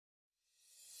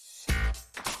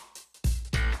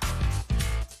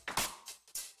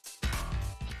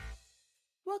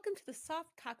Welcome to the Soft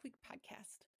Cock Week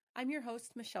podcast. I'm your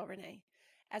host, Michelle Renee.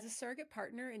 As a surrogate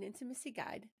partner and intimacy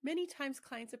guide, many times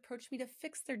clients approach me to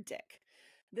fix their dick.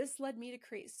 This led me to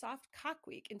create Soft Cock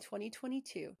Week in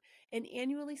 2022, an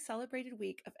annually celebrated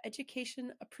week of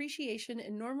education, appreciation,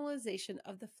 and normalization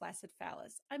of the flaccid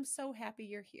phallus. I'm so happy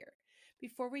you're here.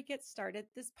 Before we get started,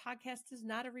 this podcast is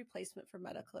not a replacement for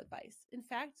medical advice. In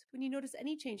fact, when you notice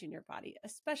any change in your body,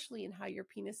 especially in how your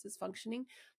penis is functioning,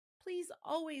 please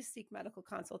always seek medical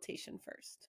consultation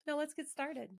first. Now let's get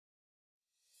started.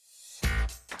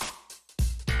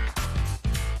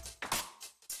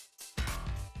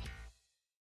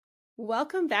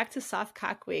 Welcome back to Soft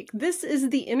Cock Week. This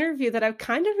is the interview that I've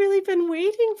kind of really been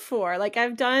waiting for. I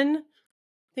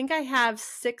think I have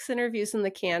 6 interviews in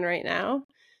the can right now.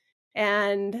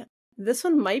 And this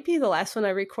one might be the last one I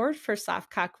record for Soft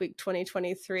Cock Week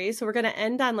 2023. So we're going to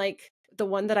end on the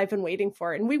one that I've been waiting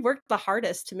for. And we worked the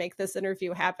hardest to make this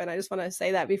interview happen. I just want to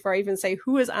say that before I even say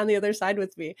who is on the other side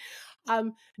with me.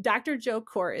 Dr. Joe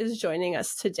Kort is joining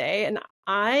us today. And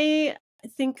I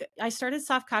think I started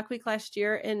Soft Cock Week last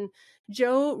year, and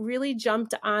Joe really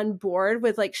jumped on board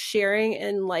with sharing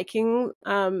and liking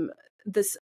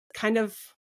this kind of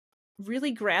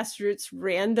really grassroots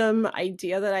random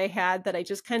idea that I had that I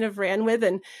just kind of ran with.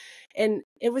 And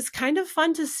it was kind of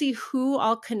fun to see who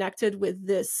all connected with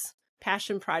this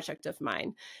passion project of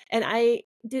mine. And I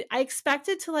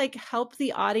expected to help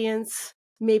the audience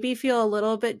maybe feel a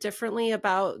little bit differently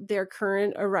about their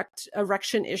current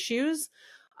erection issues.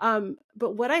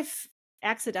 But what I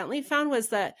accidentally found was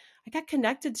that I got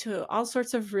connected to all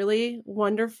sorts of really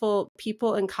wonderful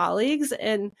people and colleagues.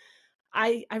 And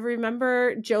I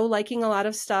remember Joe liking a lot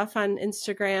of stuff on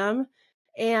Instagram.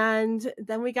 And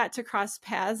then we got to cross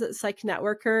paths at Psych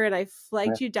Networker, and I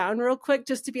flagged you down real quick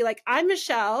just to be like, I'm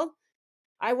Michelle.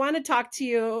 I want to talk to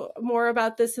you more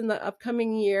about this in the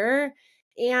upcoming year.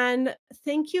 And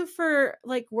thank you for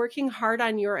working hard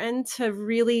on your end to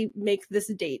really make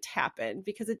this date happen,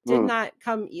 because it did not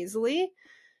come easily.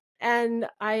 And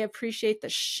I appreciate the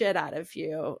shit out of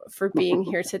you for being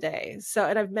here today. So,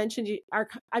 and I've mentioned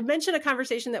a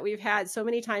conversation that we've had so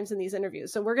many times in these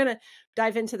interviews. So we're going to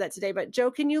dive into that today. But Joe,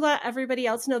 can you let everybody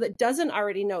else know that doesn't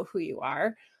already know who you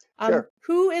are? Sure.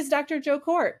 Who is Dr. Joe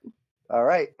Kort? All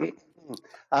right.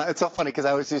 It's so funny because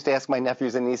I always used to ask my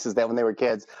nephews and nieces that when they were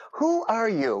kids, who are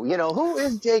you? Who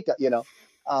is Jacob?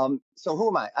 So who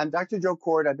am I? I'm Dr. Joe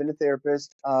Kort. I've been a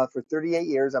therapist for 38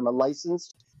 years. I'm a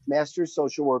licensed master's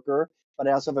social worker, but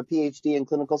I also have a PhD in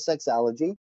clinical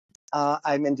sexology.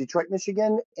 I'm in Detroit,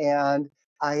 Michigan, and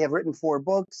I have written 4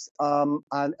 books on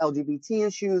LGBT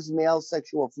issues, male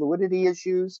sexual fluidity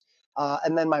issues.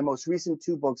 And then my most recent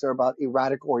 2 books are about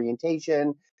erotic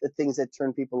orientation, the things that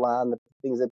turn people on, the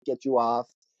things that get you off.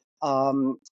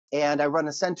 And I run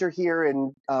a center here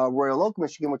in Royal Oak,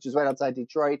 Michigan, which is right outside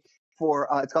Detroit.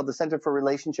 It's called the Center for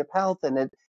Relationship Health, and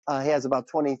it has about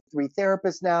 23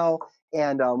 therapists now.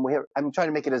 And I'm trying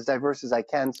to make it as diverse as I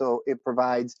can, so it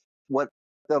provides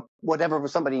whatever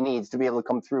somebody needs to be able to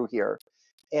come through here.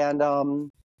 And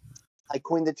I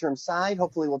coined the term side.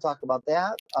 Hopefully we'll talk about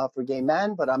that for gay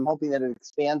men, but I'm hoping that it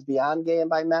expands beyond gay and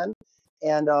bi men.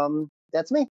 And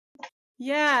that's me.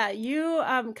 Yeah, you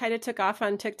kind of took off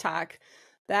on TikTok.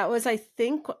 That was, I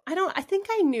think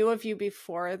I knew of you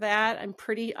before that. I'm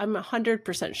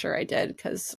 100% sure I did,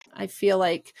 because I feel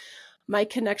like my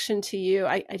connection to you,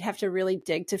 I'd have to really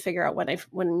dig to figure out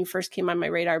when you first came on my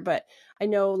radar. But I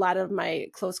know a lot of my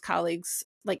close colleagues,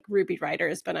 like Ruby Ryder,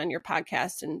 has been on your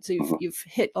podcast, and so you've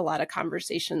hit a lot of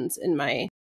conversations in my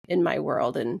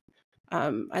world, and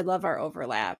I love our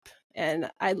overlap.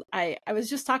 And I was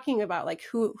just talking about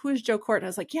who is Joe Kort, and I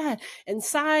was like, yeah, and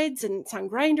sides, and it's on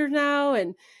Grindr now,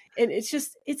 and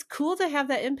it's cool to have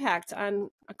that impact on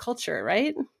a culture,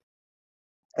 right?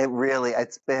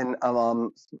 It's been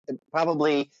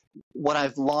probably what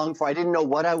I've longed for. I didn't know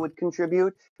what I would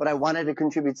contribute, but I wanted to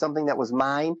contribute something that was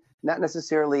mine, not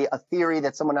necessarily a theory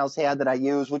that someone else had that I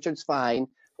use, which is fine,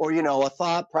 or a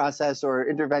thought process or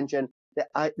intervention.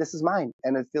 This is mine,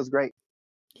 and it feels great.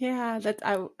 Yeah,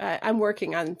 I'm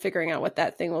working on figuring out what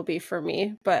that thing will be for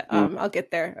me, but I'll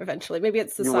get there eventually. Maybe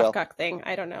it's the soft cock thing.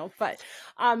 I don't know, but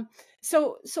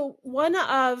so one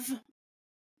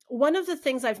of the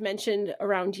things I've mentioned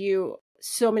around you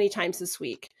so many times this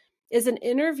week is an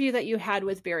interview that you had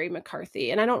with Barry McCarthy.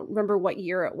 And I don't remember what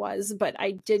year it was, but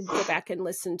I did go back and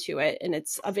listen to it, and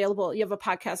it's available. You have a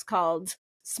podcast called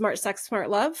Smart Sex, Smart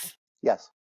Love? Yes.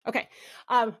 Okay.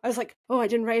 I was like, oh, I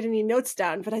didn't write any notes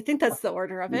down, but I think that's the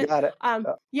order of You it. got it.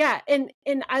 Yeah, and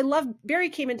I love Barry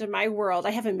came into my world. I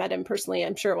haven't met him personally.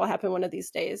 I'm sure it will happen one of these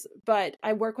days. But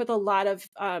I work with a lot of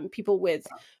people with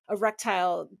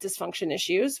erectile dysfunction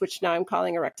issues, which now I'm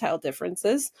calling erectile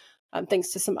differences, thanks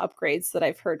to some upgrades that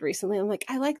I've heard recently. I'm like,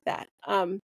 I like that.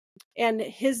 And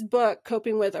his book,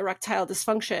 Coping with Erectile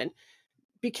Dysfunction,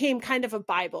 became kind of a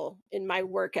Bible in my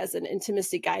work as an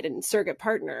intimacy guide and surrogate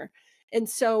partner. And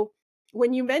so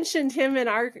when you mentioned him in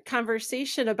our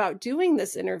conversation about doing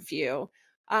this interview,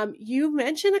 you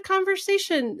mentioned a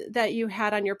conversation that you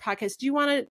had on your podcast. Do you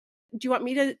want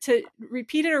me to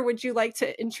repeat it, or would you like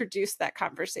to introduce that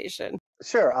conversation?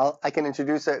 Sure, I can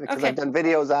introduce it because I've Okay. done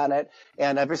videos on it,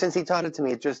 and ever since he taught it to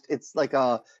me, it's like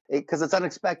because it's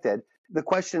unexpected. The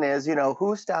question is,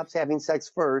 who stops having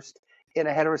sex first in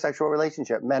a heterosexual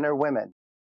relationship, men or women?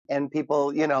 And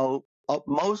people,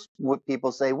 most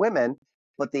people say women,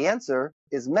 but the answer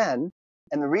is men.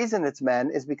 And the reason it's men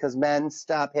is because men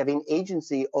stop having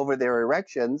agency over their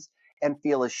erections and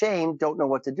feel ashamed, don't know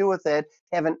what to do with it,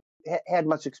 haven't had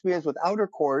much experience with outer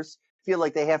course, feel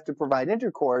like they have to provide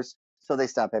intercourse, so they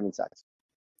stop having sex.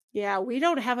 Yeah, we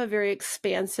don't have a very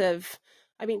expansive.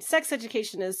 I mean, sex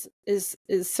education is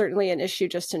certainly an issue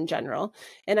just in general,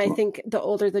 and I think the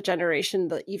older the generation,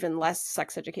 the even less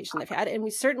sex education they've had. And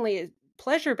we certainly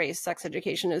pleasure-based sex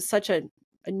education is such a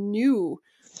new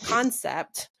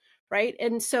concept, right?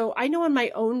 And so I know on my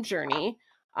own journey,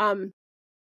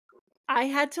 I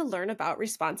had to learn about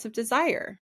responsive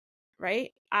desire,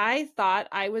 right? I thought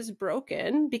I was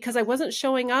broken because I wasn't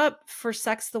showing up for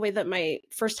sex the way that my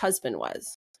first husband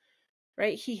was,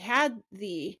 right? He had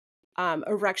the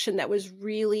erection that was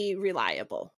really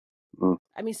reliable. Mm.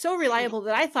 I mean, so reliable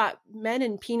that I thought men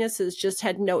and penises just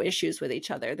had no issues with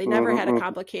each other. They never had a Mm-hmm.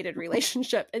 complicated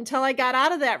relationship until I got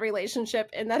out of that relationship.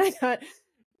 And then I got,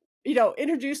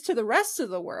 introduced to the rest of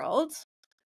the world,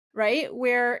 right?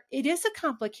 Where it is a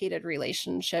complicated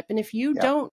relationship. And if you Yeah.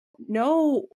 don't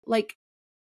know, like,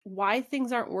 why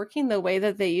things aren't working the way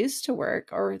that they used to work,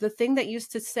 or the thing that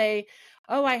used to say,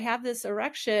 oh, I have this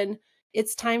erection,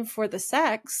 it's time for the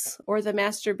sex or the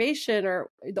masturbation or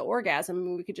the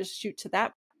orgasm. We could just shoot to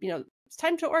that, it's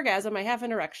time to orgasm. I have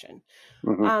an erection.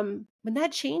 Mm-hmm. When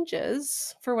that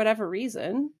changes for whatever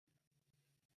reason,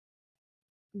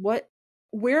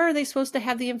 where are they supposed to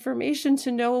have the information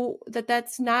to know that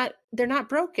they're not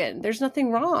broken? There's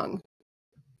nothing wrong.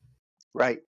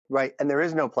 Right, right. And there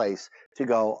is no place to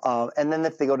go. And then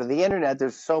if they go to the internet,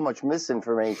 there's so much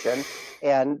misinformation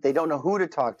and they don't know who to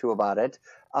talk to about it.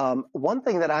 One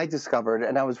thing that I discovered,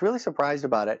 and I was really surprised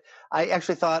about it, I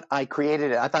actually thought I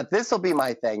created it. I thought this will be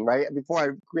my thing, right? Before I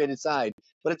created Side.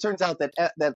 But it turns out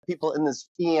that people in this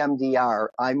EMDR,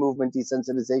 eye movement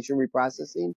desensitization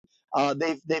reprocessing,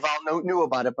 they've all knew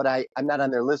about it, but I'm not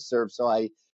on their listserv, so I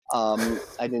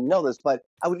didn't know this, but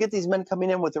I would get these men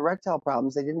coming in with erectile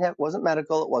problems. They didn't have, wasn't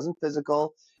medical, it wasn't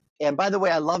physical. And by the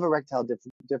way, I love erectile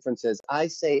differences. I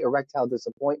say erectile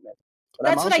disappointment, but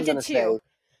I'm That's what I also going did to say, too.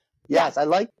 Yeah. yes, I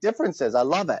like differences. I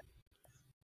love it.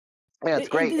 Yeah, it's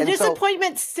great. The And so,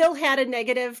 disappointment still had a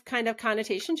negative kind of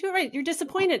connotation to it, right? You're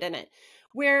disappointed in it.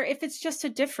 Where if it's just a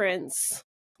difference,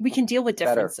 we can deal with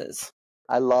better. differences.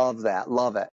 I love that.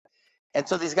 Love it. And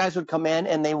so these guys would come in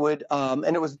and they would,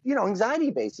 and it was,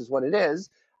 anxiety based is what it is.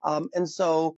 And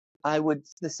so I would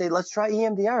say, let's try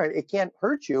EMDR. It can't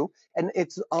hurt you. And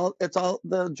it's all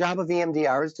the job of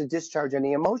EMDR is to discharge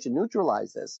any emotion,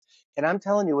 neutralize this. And I'm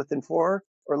telling you, within 4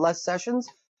 or less sessions,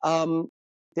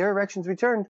 their erections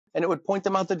returned and it would point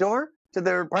them out the door to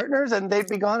their partners and they'd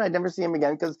be gone. I'd never see them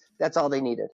again because that's all they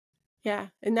needed. Yeah.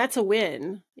 And that's a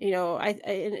win.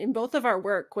 In both of our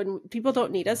work, when people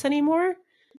don't need us anymore,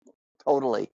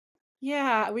 Totally.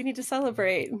 yeah, we need to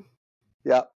celebrate.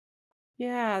 Yeah.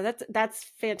 Yeah, that's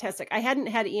fantastic. I hadn't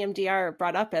had EMDR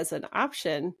brought up as an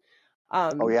option.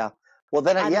 Oh yeah. Well,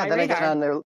 On my then I got radar. on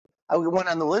there. I went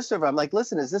on the list server. I'm like,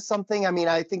 listen, is this something? I mean,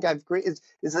 I think I've is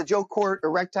the Joe Kort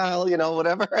erectile,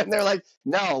 whatever. And they're like,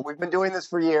 no, we've been doing this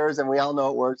for years and we all know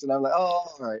it works. And I'm like, oh,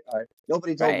 all right, all right.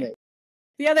 Nobody told Right. me.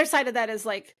 The other side of that is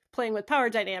like playing with power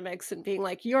dynamics and being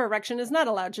like, your erection is not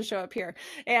allowed to show up here.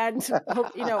 And,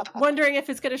 wondering if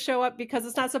it's going to show up because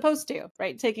it's not supposed to,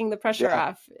 right? Taking the pressure Yeah,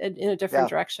 off in a different yeah.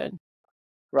 direction.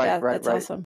 Right, Yeah, right, that's right.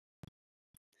 awesome.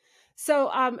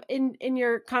 So, in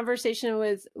your conversation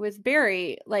with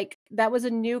Barry, like that was a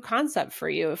new concept for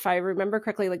you, if I remember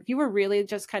correctly. Like you were really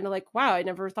just kind of like, wow, I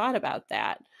never thought about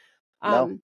that. No,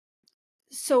 Um,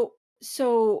 so,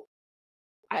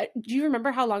 do you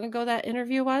remember how long ago that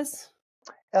interview was?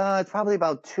 it's probably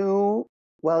about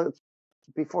well, it's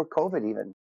before COVID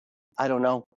even. I don't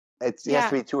know. It has to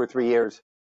Yeah. be 2 or 3 years.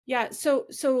 Yeah.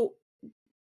 So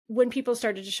when people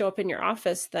started to show up in your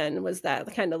office, then was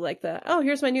that kind of like the, oh,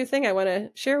 here's my new thing I want to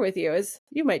share with you, is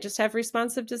you might just have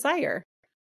responsive desire.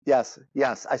 Yes,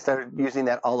 yes. I started using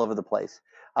that all over the place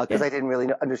because Yeah. I didn't really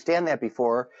understand that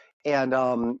before.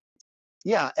 And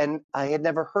yeah, and I had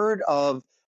never heard of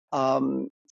um,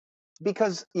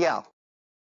 because yeah,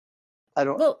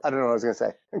 Well, I don't know what I was gonna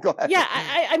say. Go yeah,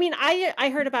 ahead. I mean, I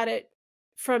heard about it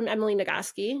from Emily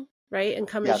Nagoski, right? And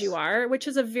Come As You Yes. Are, which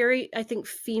is a very, I think,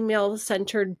 female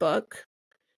centered book.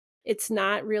 It's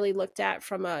not really looked at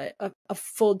from a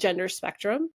full gender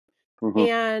spectrum. Hmm.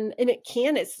 And it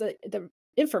can, it's the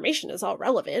information is all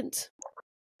relevant.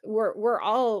 We're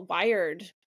all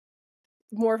wired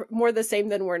more the same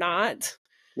than we're not.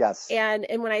 Yes. And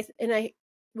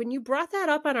when you brought that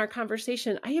up on our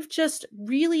conversation, I have just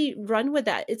really run with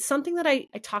that. It's something that I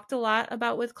talked a lot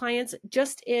about with clients,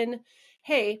 just in,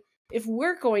 hey, if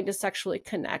we're going to sexually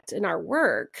connect in our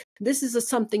work, this is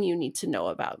something you need to know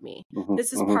about me. Hmm.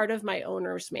 This is Hmm. part of my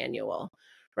owner's manual,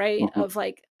 right? Hmm. Of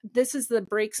like, this is the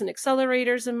brakes and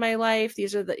accelerators in my life.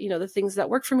 These are the, the things that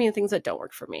work for me and things that don't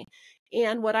work for me.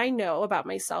 And what I know about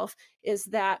myself is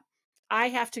that I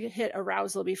have to hit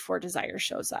arousal before desire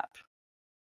shows up.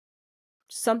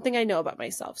 Something I know about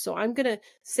myself. So I'm going to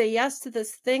say yes to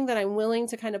this thing that I'm willing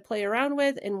to kind of play around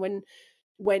with. And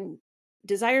when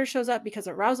desire shows up because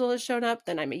arousal has shown up,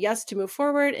 then I'm a yes to move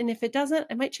forward. And if it doesn't,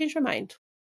 I might change my mind.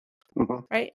 Hmm.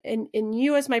 Right. And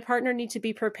you as my partner need to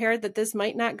be prepared that this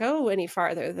might not go any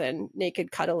farther than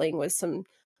naked cuddling with some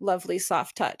lovely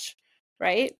soft touch.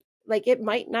 Right. Like it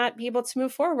might not be able to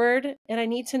move forward. And I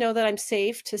need to know that I'm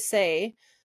safe to say,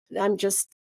 I'm just,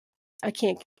 I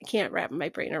can't wrap my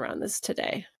brain around this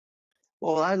today.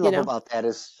 Well, what I You love know? about that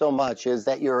is so much is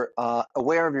that you're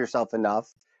aware of yourself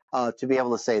enough to be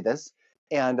able to say this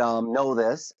and know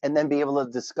this, and then be able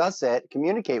to discuss it,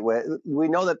 communicate with. We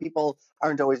know that people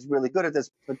aren't always really good at this,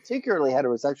 particularly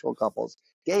heterosexual couples.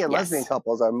 Gay and lesbian Yes.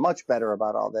 couples are much better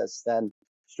about all this than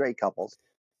straight couples.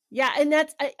 Yeah, and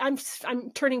that's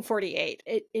I'm turning 48.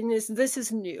 This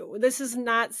is new. This is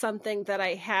not something that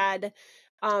I had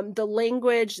the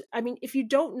language. I mean, if you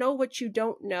don't know what you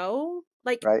don't know,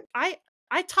 like Right.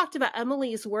 I talked about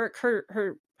Emily's work,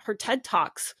 her TED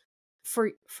Talks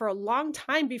for a long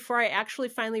time before I actually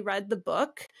finally read the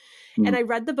book. And Mhm. I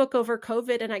read the book over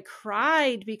COVID and I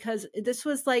cried because this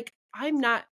was like I'm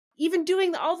not even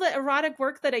doing all the erotic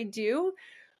work that I do.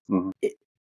 Mhm.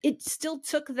 It still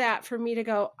took that for me to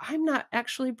go, I'm not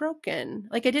actually broken.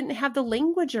 Like I didn't have the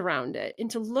language around it. And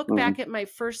to look Mhm. back at my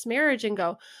first marriage and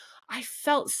go, I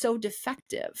felt so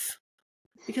defective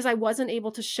because I wasn't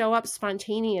able to show up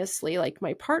spontaneously like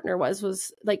my partner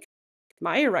was like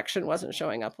my erection wasn't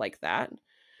showing up like that.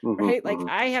 Mhm. Right? Like Mhm.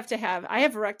 I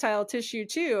have erectile tissue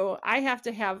too. I have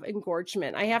to have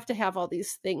engorgement. I have to have all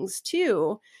these things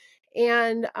too.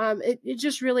 And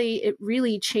it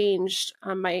really changed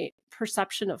my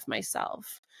perception of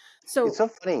myself. It's So so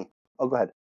funny. Oh, go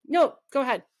ahead. no, go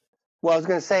ahead. Well, I was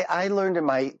going to say, I learned in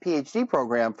my PhD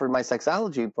program for my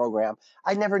sexology program,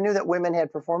 I never knew that women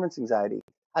had performance anxiety.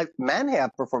 Men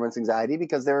have performance anxiety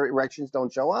because their erections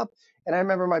don't show up. And I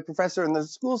remember my professor in the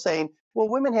school saying, well,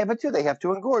 women have it too. They have to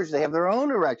engorge. They have their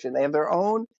own erection. They have their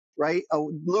own, right,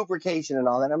 lubrication and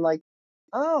all that. I'm like,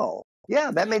 oh, yeah,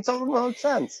 that made so much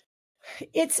sense.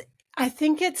 It's I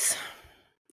think it's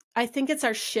I think it's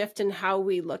our shift in how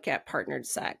we look at partnered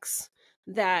sex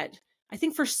that I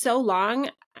think for so long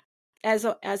as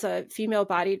a female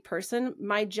bodied person,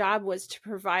 my job was to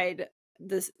provide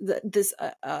this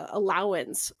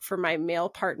allowance for my male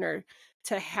partner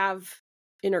to have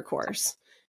intercourse.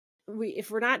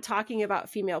 If we're not talking about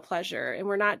female pleasure and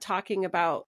we're not talking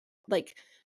about like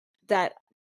that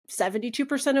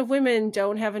 72% of women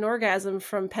don't have an orgasm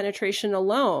from penetration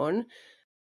alone,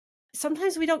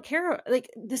 sometimes we don't care. Like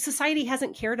the society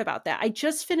hasn't cared about that. I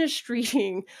just finished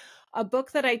reading a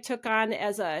book that I took on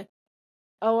as a,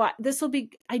 oh, this will be,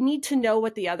 I need to know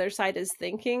what the other side is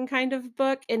thinking kind of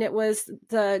book. And it was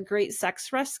The Great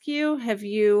Sex Rescue. Have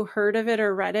you heard of it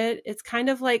or read it? It's kind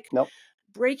of like Nope.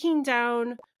 breaking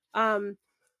down um,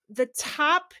 the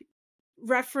top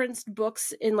referenced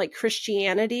books in like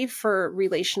Christianity for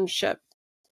relationship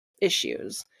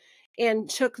issues and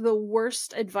took the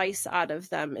worst advice out of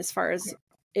them as far as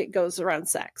it goes around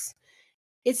sex.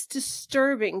 It's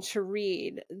disturbing to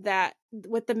read that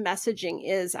what the messaging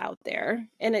is out there.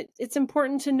 And it's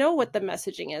important to know what the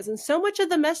messaging is. And so much of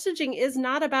the messaging is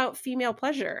not about female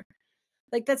pleasure.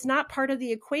 Like that's not part of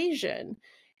the equation.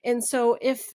 And so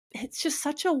if it's just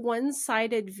such a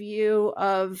one-sided view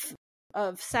of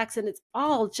sex and it's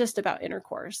all just about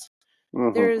intercourse.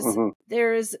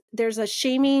 There's a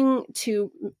shaming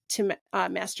to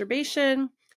masturbation.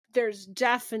 There's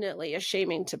definitely a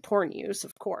shaming to porn use,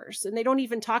 of course. And they don't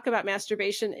even talk about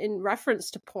masturbation in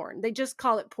reference to porn. They just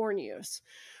call it porn use,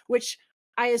 which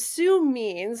I assume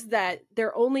means that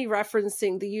they're only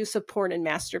referencing the use of porn and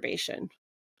masturbation.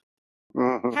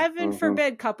 Heaven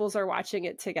forbid couples are watching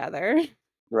it together.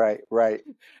 Right.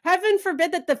 Heaven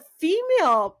forbid that the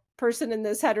female person in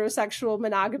this heterosexual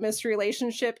monogamous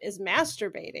relationship is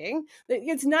masturbating.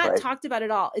 It's not talked about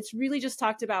at all. It's really just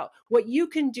talked about what you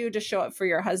can do to show up for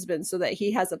your husband so that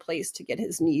he has a place to get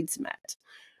his needs met.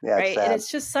 Yeah, right. And it's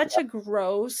just such a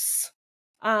gross,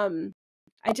 I'm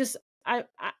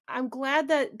glad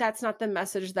that that's not the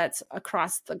message that's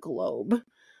across the globe,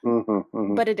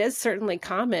 but it is certainly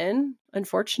common,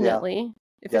 unfortunately.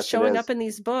 If it's showing up in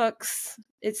these books,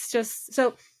 it's just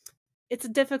so. It's a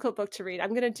difficult book to read. I'm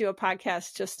going to do a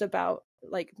podcast just about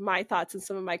like my thoughts and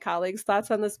some of my colleagues'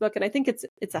 thoughts on this book. And I think it's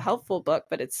a helpful book,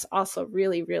 but it's also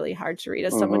really, really hard to read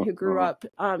as someone who grew up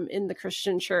in the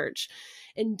Christian church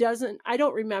and I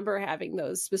don't remember having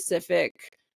those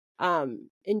specific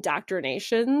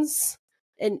indoctrinations.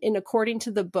 And according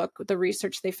to the book, the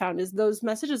research they found is those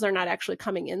messages are not actually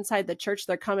coming inside the church.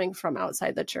 They're coming from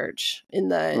outside the church in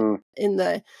the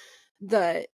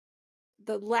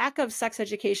lack of sex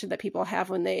education that people have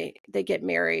when they get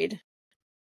married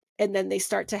and then they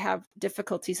start to have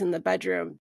difficulties in the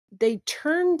bedroom. They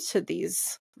turn to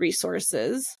these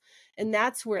resources, and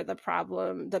that's where the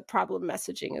problem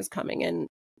messaging is coming in,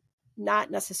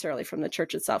 not necessarily from the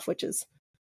church itself, which is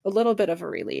a little bit of a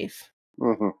relief.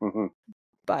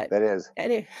 But that is.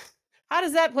 Anyway, how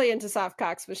does that play into soft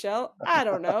cocks, Michelle? I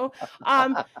don't know.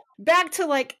 Back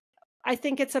to I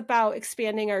think it's about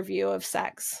expanding our view of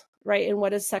sex. Right. And what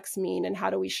does sex mean and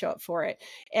how do we show up for it?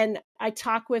 And I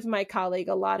talk with my colleague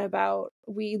a lot about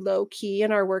we low key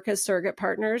in our work as surrogate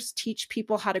partners teach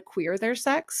people how to queer their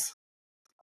sex.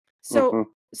 So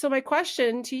my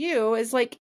question to you is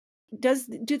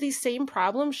do these same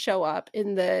problems show up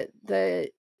in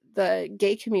the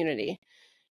gay community?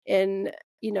 In,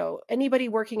 anybody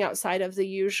working outside of the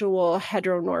usual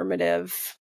heteronormative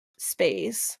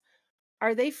space,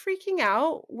 are they freaking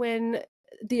out when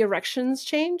the erections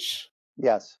change?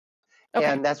 Yes. Okay.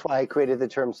 And that's why I created the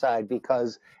term side,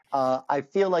 because I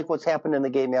feel like what's happened in the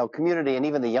gay male community, and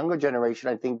even the younger generation,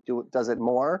 I think does it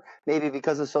more, maybe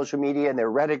because of social media and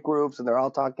their Reddit groups, and they're all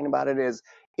talking about it, is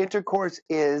intercourse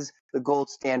is the gold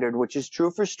standard, which is true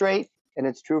for straight, and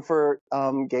it's true for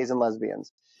gays and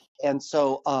lesbians. And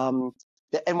so,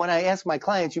 and when I ask my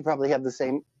clients, you probably have the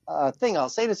same thing. I'll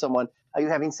say to someone, are you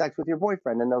having sex with your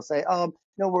boyfriend? And they'll say,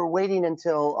 no, we're waiting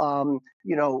until,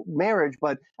 marriage,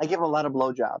 but I give them a lot of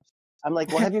blowjobs. I'm like,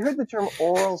 well, have you heard the term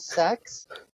oral sex?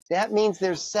 That means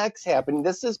there's sex happening.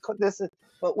 This is,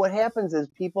 but what happens is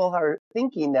people are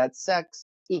thinking that sex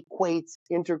equates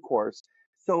intercourse.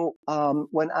 So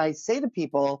when I say to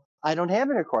people, I don't have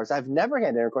intercourse, I've never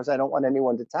had intercourse, I don't want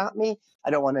anyone to top me,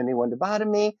 I don't want anyone to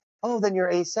bottom me. Oh, then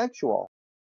you're asexual,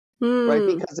 right?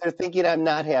 Because they're thinking I'm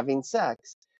not having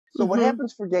sex. So what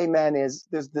happens for gay men is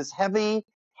there's this heavy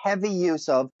use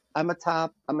of, I'm a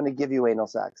top, I'm going to give you anal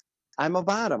sex. I'm a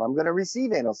bottom, I'm going to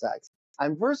receive anal sex.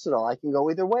 I'm versatile, I can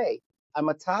go either way. I'm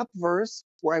a top verse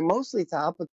where I mostly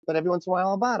top, but every once in a while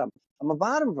I'll bottom. I'm a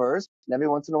bottom verse, and every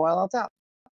once in a while I'll top.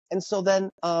 And so then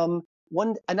I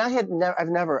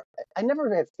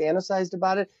never had fantasized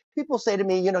about it. People say to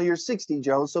me, you're 60,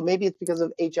 Joe, so maybe it's because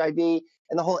of HIV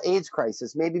and the whole AIDS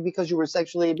crisis. Maybe because you were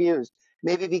sexually abused.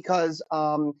 Maybe because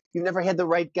you never had the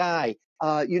right guy.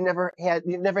 You never had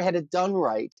it done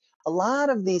right. A lot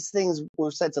of these things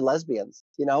were said to lesbians.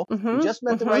 You just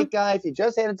met the right guy. If you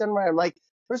just had it done right, I'm like,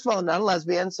 first of all, I'm not a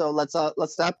lesbian, so let's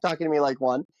stop talking to me like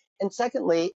one. And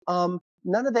secondly, none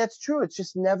of that's true. It's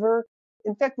just never.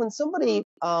 In fact, when somebody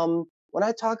when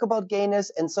I talk about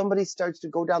gayness and somebody starts to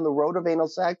go down the road of anal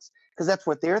sex, because that's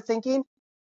what they're thinking,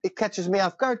 it catches me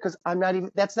off guard because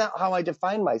that's not how I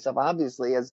define myself,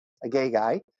 obviously, as a gay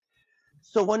guy.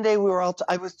 So one day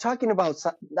I was talking about,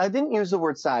 I didn't use the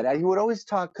word side. I would always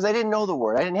talk, because I didn't know the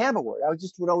word. I didn't have a word. I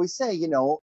would always say,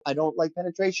 I don't like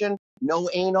penetration. No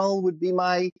anal would be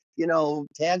my,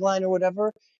 tagline or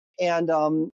whatever. And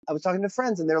I was talking to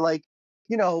friends and they're like,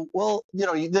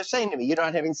 they're saying to me, you're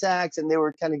not having sex. And they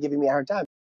were kind of giving me a hard time.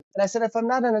 And I said, if I'm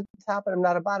not on a top and I'm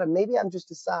not a bottom, maybe I'm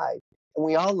just a side. And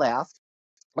we all laughed.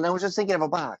 And I was just thinking of a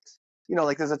box,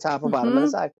 like there's a top, a bottom, and a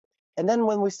side. And then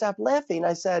when we stopped laughing,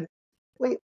 I said,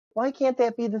 wait, why can't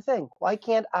that be the thing? Why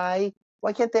can't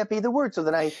that be the word? So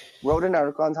then I wrote an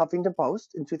article on Huffington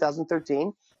Post in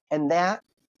 2013. And that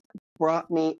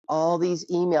brought me all these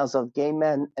emails of gay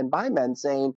men and bi men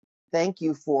saying, thank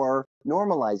you for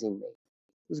normalizing me. It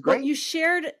was Well, great. you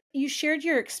shared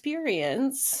your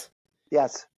experience,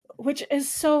 Yes. which is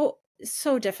so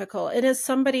difficult. And as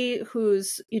somebody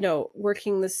who's,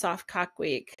 working the Soft Cock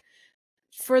Week,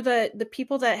 for the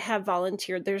people that have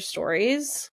volunteered their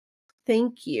stories,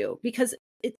 thank you, because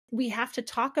we have to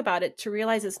talk about it to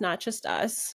realize it's not just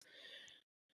us.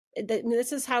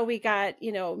 This is how we got,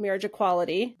 marriage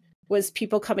equality, was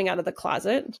people coming out of the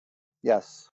closet.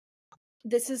 Yes.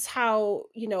 This is how,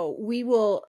 we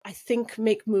will, I think,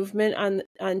 make movement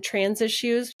on trans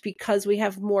issues, because we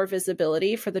have more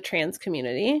visibility for the trans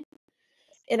community.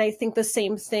 And I think the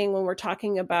same thing when we're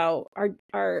talking about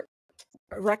our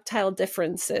erectile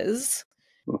differences,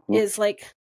 Mm-hmm. is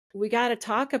like, we got to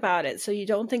talk about it, so you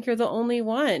don't think you're the only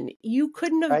one. You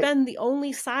couldn't have Right. been the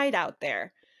only side out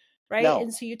there, right? No.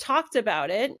 And so you talked about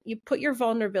it, you put your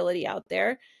vulnerability out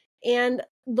there, and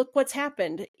look what's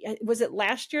happened. Was it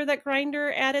last year that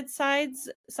Grindr added side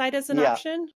as an Yeah.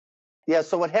 option? Yeah,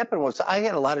 so what happened was I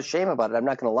had a lot of shame about it. I'm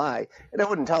not going to lie. And I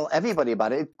wouldn't tell everybody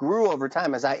about it. It grew over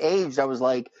time. As I aged, I was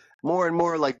like more and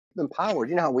more like empowered.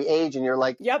 You know how we age and you're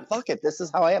like, Yep. fuck it, this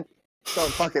is how I am. So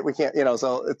fuck it, we can't,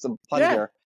 so it's a pun Yeah.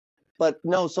 here. But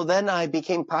no, so then I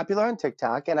became popular on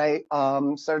TikTok and I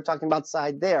started talking about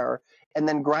side there. And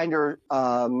then Grindr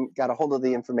got a hold of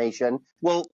the information.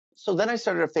 Well, so then I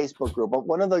started a Facebook group. But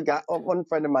one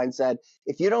friend of mine said,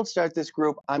 if you don't start this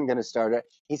group, I'm going to start it.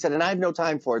 He said, and I have no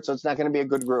time for it, so it's not going to be a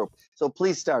good group. So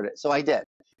please start it. So I did.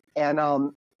 And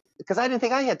because I didn't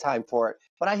think I had time for it,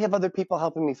 but I have other people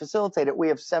helping me facilitate it. We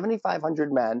have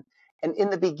 7,500 men. And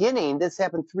in the beginning, this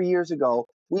happened 3 years ago,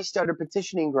 we started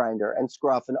petitioning Grindr and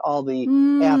Scruff and all the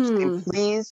apps saying,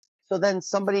 please. So then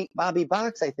somebody, Bobby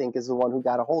Box, I think, is the one who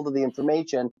got a hold of the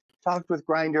information, talked with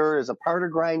Grindr, is a part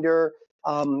of Grindr,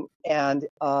 and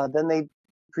then they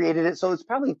created it. So it's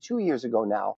probably 2 years ago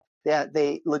now that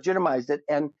they legitimized it,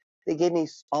 and they gave me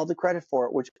all the credit for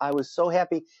it, which I was so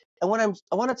happy. And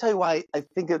I want to tell you why I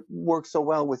think it works so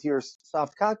well with your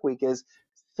Soft Cock Week is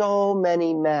so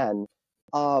many men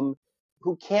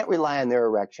who can't rely on their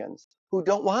erections, who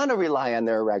don't want to rely on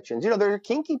their erections. There are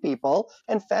kinky people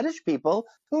and fetish people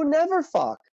who never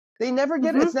fuck. They never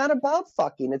get it. It's not about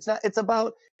fucking. It's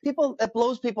about people. It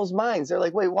blows people's minds. They're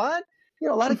like, wait, what?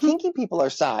 A lot of kinky people are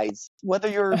sides, whether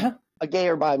you're a gay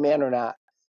or bi man or not.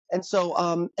 And so,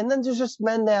 and then there's just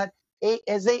men that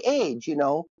as they age,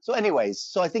 So anyways,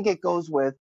 so I think it goes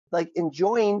with like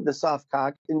enjoying the soft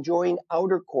cock, enjoying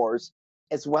outer course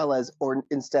as well as, or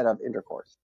instead of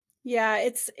intercourse. Yeah,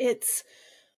 it's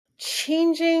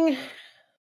changing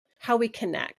how we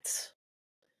connect.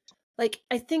 Like,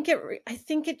 I think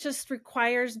it just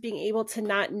requires being able to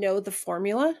not know the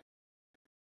formula,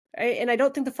 right? And I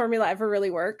don't think the formula ever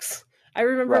really works. I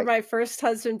remember my first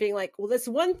husband being like, well, this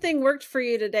one thing worked for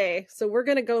you today, so we're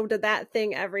going to go to that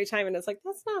thing every time. And it's like,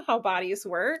 that's not how bodies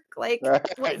work. Like,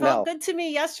 what felt good to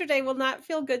me yesterday will not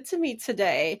feel good to me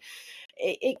today.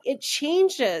 It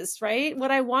changes, right?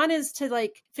 What I want is to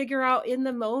like figure out in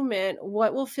the moment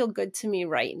what will feel good to me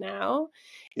right now.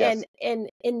 Yes. And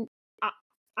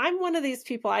I'm one of these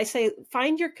people. I say,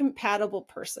 find your compatible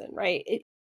person, right?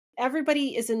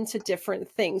 Everybody is into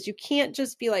different things. You can't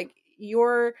just be like,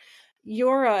 you're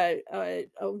a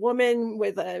woman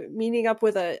with meeting up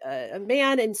with a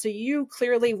man, and so you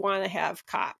clearly want to have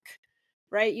cock,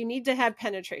 right? You need to have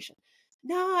penetration.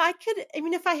 No,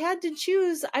 if I had to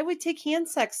choose, I would take hand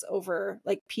sex over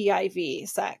like PIV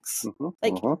sex.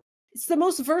 It's the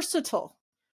most versatile,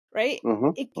 right?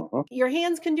 Your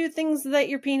hands can do things that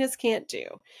your penis can't do.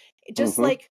 Just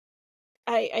like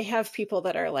I have people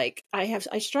that are like,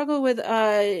 I struggle with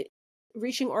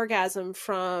reaching orgasm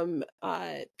from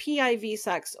PIV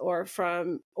sex or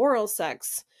from oral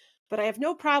sex, but I have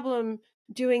no problem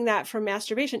doing that from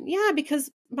masturbation. Yeah,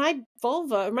 because my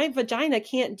vulva or my vagina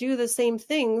can't do the same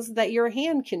things that your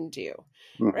hand can do.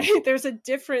 Right? There's a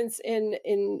difference in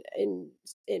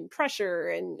pressure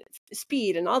and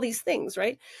speed and all these things,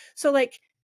 right? So like,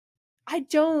 I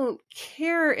don't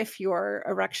care if your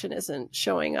erection isn't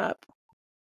showing up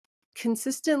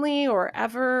consistently or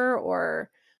ever, or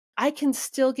I can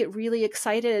still get really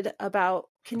excited about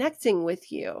connecting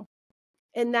with you.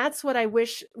 And that's what I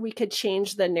wish we could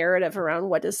change the narrative around.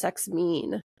 What does sex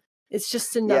mean? It's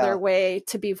just another way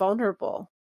to be vulnerable.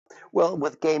 Well,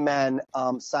 with gay men,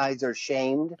 sides are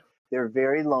shamed. They're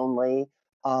very lonely.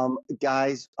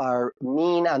 Guys are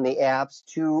mean on the apps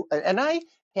too. And I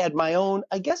had my own,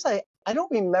 I guess I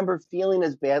don't remember feeling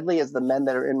as badly as the men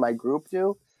that are in my group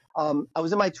do. I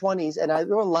was in my 20s and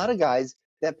there were a lot of guys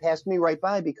that passed me right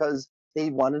by because they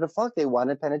wanted to fuck. They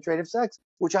wanted penetrative sex,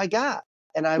 which I got.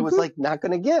 And I was like, not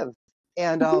going to give.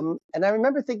 And I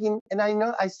remember thinking, and I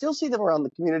know I still see them around the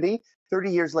community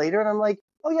 30 years later, and I'm like,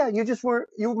 oh yeah,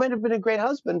 you might have been a great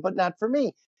husband, but not for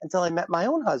me. Until I met my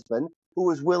own husband, who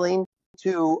was willing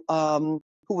to,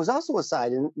 who was also a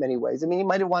side in many ways. I mean, he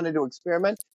might have wanted to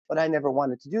experiment, but I never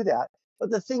wanted to do that.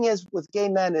 But the thing is, with gay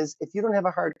men, is if you don't have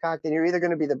a hard cock, then you're either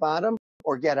going to be the bottom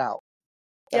or get out.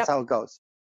 That's Yep. how it goes.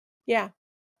 Yeah.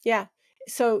 Yeah.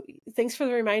 So thanks for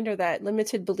the reminder that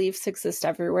limited beliefs exist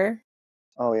everywhere.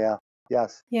 Oh yeah.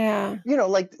 Yes. Yeah.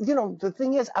 The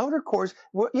thing is, outer course,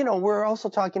 we're also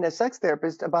talking as sex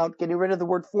therapists about getting rid of the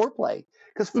word foreplay,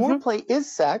 because Mm-hmm. foreplay is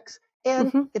sex, and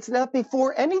Mm-hmm. it's not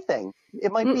before anything.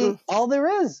 It might be Mm-mm. all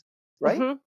there is, right?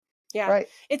 Mm-hmm. Yeah. Right.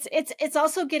 It's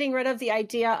also getting rid of the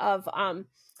idea of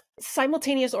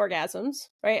simultaneous orgasms,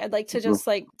 right? I'd like to Hmm. just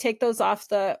like take those off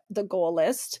the goal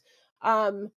list.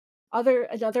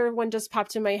 Another one just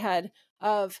popped in my head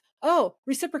of, oh,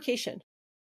 reciprocation,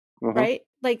 Hmm. right?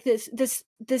 Like this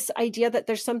idea that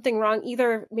there's something wrong.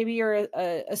 Either maybe you're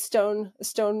a stone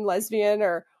lesbian,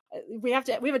 or we have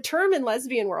a term in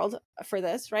lesbian world for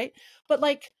this, right? But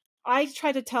like I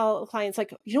try to tell clients,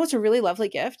 like, what's a really lovely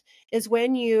gift is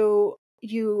when you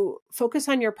focus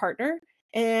on your partner,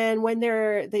 and when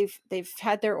they've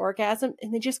had their orgasm,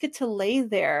 and they just get to lay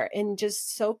there and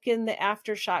just soak in the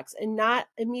aftershocks and not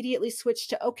immediately switch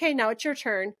to, okay, now it's your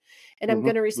turn and I'm Hmm.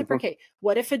 going to Hmm. reciprocate.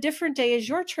 What if a different day is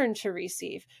your turn to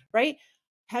receive, right?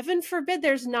 Heaven forbid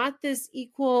there's not this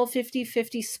equal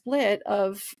 50-50 split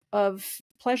of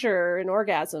pleasure and I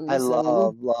orgasms.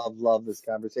 And love this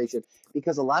conversation,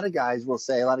 because a lot of guys will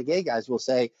say, a lot of gay guys will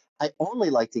say, I only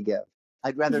like to give.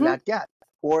 I'd rather mm-hmm, not get.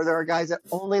 Or there are guys that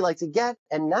only like to get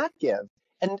and not give.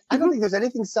 And I don't mm-hmm, think there's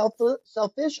anything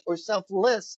selfish or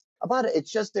selfless about it.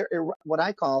 It's just what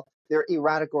I call their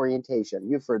erotic orientation.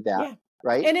 You've heard that, yeah.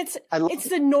 right? And I it's love, the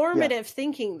yeah. normative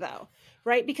thinking though,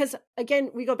 right? Because again,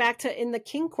 we go back to, in the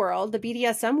kink world, the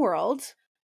BDSM world,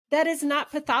 that is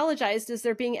not pathologized as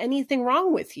there being anything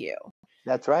wrong with you.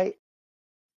 That's right.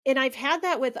 And I've had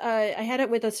that with I had it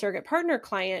with a surrogate partner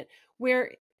client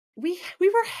where we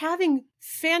were having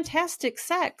fantastic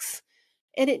sex,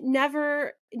 and it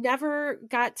never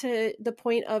got to the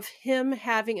point of him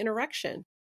having an erection.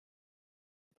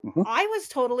 Hmm. I was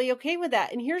totally okay with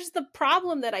that. And here's the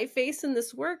problem that I face in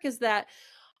this work is that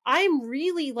I'm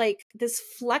really like this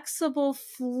flexible,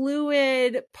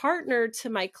 fluid partner to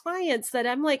my clients, that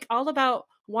I'm like all about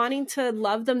wanting to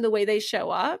love them the way they show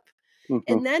up, Hmm.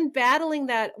 and then battling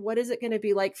that, what is it going to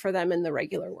be like for them in the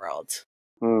regular world,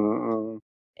 Hmm.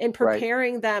 and Right.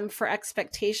 preparing them for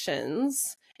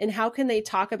expectations, and how can they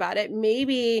talk about it.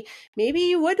 Maybe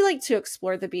you would like to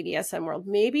explore the BDSM world.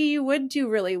 Maybe you would do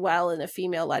really well in a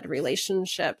female-led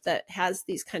relationship that has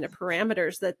these kind of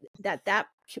parameters, that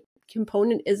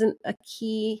component isn't a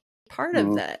key part of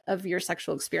Hmm. that, of your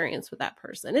sexual experience with that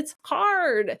person. It's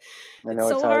hard. I It's know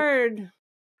it's so hard. hard.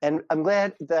 And I'm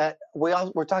glad that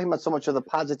we're talking about so much of the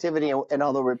positivity and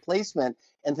all the replacement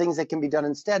and things that can be done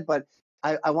instead. But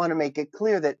I want to make it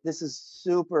clear that this is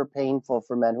super painful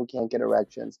for men who can't get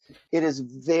erections. It is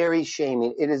very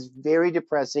shaming. It is very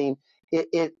depressing.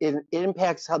 It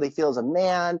impacts how they feel as a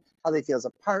man, how they feel as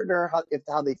a partner,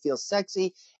 how they feel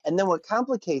sexy. And then what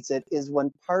complicates it is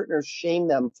when partners shame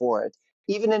them for it,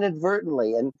 even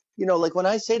inadvertently. And like when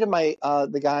I say to my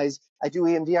the guys, I do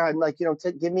EMDR, I'm like,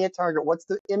 give me a target. What's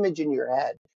the image in your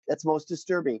head that's most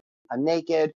disturbing? I'm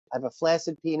naked. I have a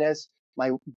flaccid penis.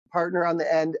 My partner on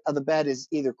the end of the bed is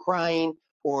either crying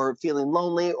or feeling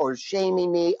lonely or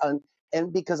shaming me.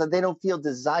 And because they don't feel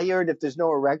desired, if there's no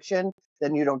erection,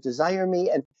 then you don't desire me.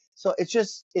 And so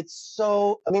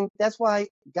I mean, that's why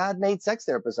God made sex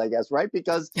therapists, I guess, right?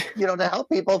 Because, to help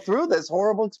people through this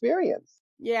horrible experience.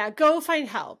 Yeah, go find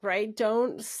help, right?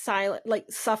 Don't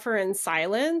suffer in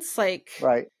silence. Like,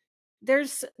 Right.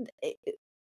 there's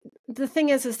the thing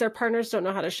is their partners don't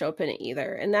know how to show up in it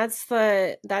either. And that's No.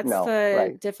 Right.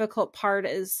 the difficult part,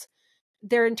 is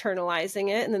they're internalizing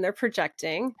it and then they're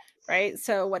projecting, right?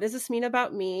 So what does this mean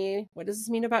about me? What does this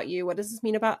mean about you? What does this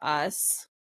mean about us?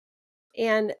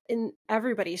 And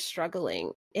everybody's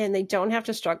struggling, and they don't have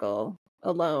to struggle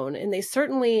alone. And they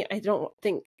certainly, I don't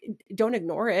think, don't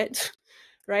ignore it,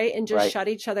 right? And just Right. shut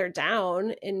each other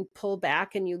down and pull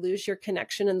back, and you lose your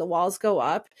connection and the walls go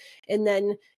up. And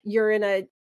then you're in a,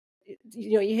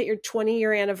 you hit your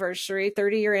 20-year anniversary,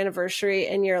 30-year anniversary,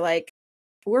 and you're like,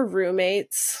 we're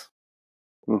roommates.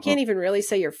 Hmm. Can't even really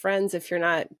say you're friends if you're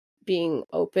not being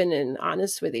open and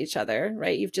honest with each other,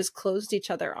 right? You've just closed each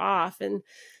other off. And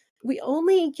we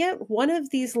only get one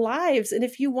of these lives. And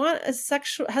if you want a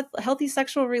healthy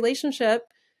sexual relationship,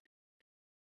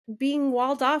 being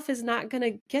walled off is not going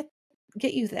to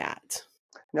get you that.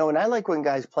 No, and I like when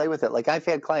guys play with it. Like I've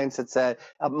had clients that said,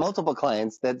 multiple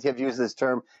clients that have used this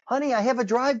term, honey, I have a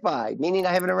drive-by, meaning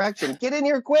I have an erection. Get in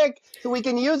here quick so we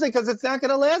can use it because it's not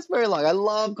going to last very long. I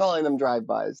love calling them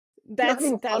drive-bys. You're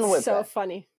having That's fun with so it.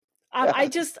 funny. Yeah.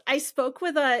 I spoke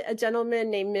with a gentleman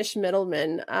named Mish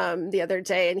Middleman the other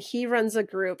day, and he runs a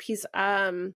group. He's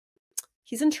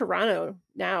in Toronto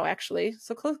now, actually,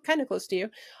 so kind of close to you.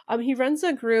 He runs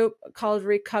a group called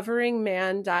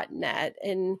recoveringman.net,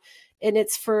 and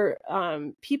it's for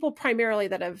people primarily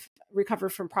that have recovered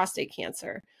from prostate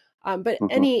cancer. But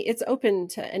Mm-hmm. it's open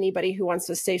to anybody who wants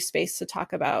a safe space to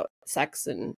talk about sex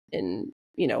and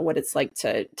what it's like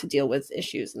to deal with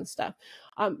issues and stuff.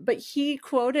 But he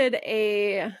quoted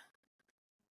a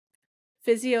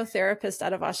physiotherapist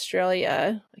out of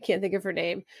Australia. I can't think of her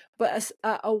name, but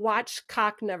a watch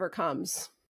cock never comes.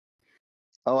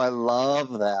 Oh, I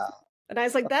love that. And I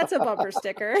was like, that's a bumper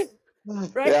sticker,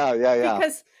 right? Yeah.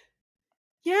 Because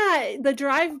the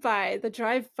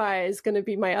drive-by is going to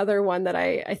be my other one that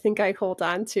I think I hold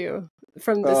on to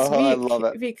from this week. I love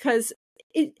it. Because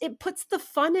it puts the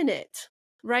fun in it,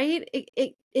 right?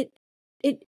 It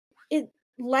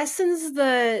lessens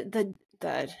the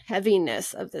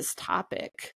heaviness of this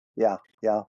topic. Yeah.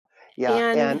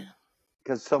 And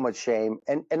because so much shame.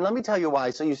 And let me tell you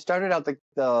why. So you started out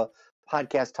the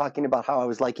podcast talking about how I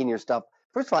was liking your stuff.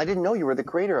 First of all, I didn't know you were the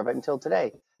creator of it until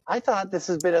today. I thought this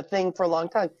has been a thing for a long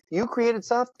time. You created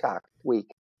Soft Cock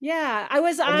Week. Yeah, I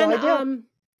was on. No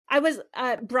I was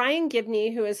Brian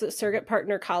Gibney, who is a surrogate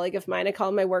partner colleague of mine. I call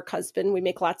him my work husband. We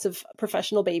make lots of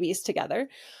professional babies together.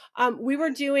 We were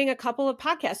doing a couple of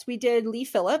podcasts. We did Lee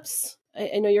Phillips.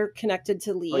 I know you're connected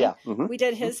to Lee. Oh, yeah. Mm-hmm. We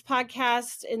did his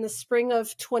podcast in the spring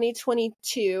of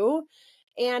 2022,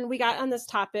 and we got on this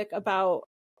topic about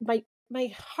my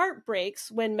heart breaks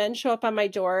when men show up on my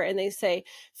door and they say,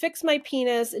 "Fix my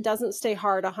penis. It doesn't stay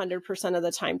hard 100% of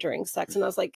the time during sex." And I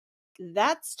was like,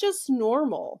 that's just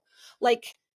normal.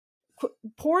 Like,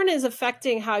 porn is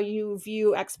affecting how you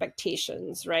view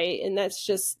expectations, right? And that's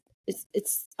just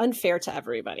it's unfair to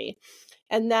everybody.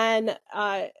 And then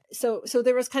so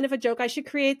there was kind of a joke, I should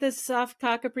create this Soft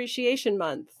Cock Appreciation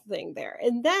Month thing there.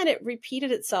 And then it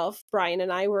repeated itself. Brian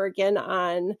and I were again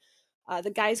on the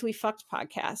Guys We Fucked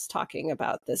podcast talking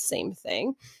about this same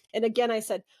thing. And again, I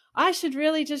said, I should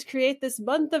really just create this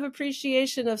month of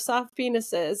appreciation of soft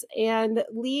penises. And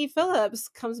Lee Phillips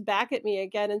comes back at me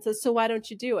again and says, so why don't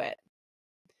you do it?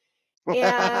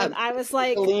 And I was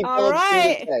like, all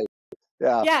right.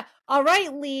 Yeah. All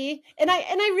right, Lee. And I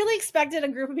really expected a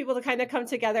group of people to kind of come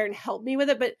together and help me with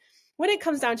it. But when it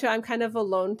comes down to it, I'm kind of a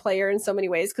lone player in so many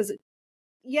ways, because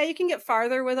you can get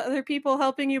farther with other people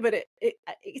helping you, but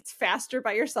it's faster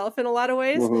by yourself in a lot of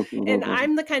ways. And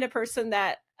I'm the kind of person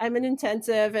that I'm an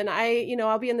intensive, and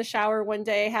I'll be in the shower one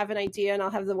day, have an idea, and I'll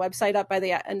have the website up by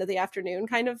the end of the afternoon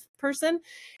kind of person.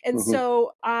 And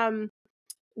so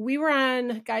we were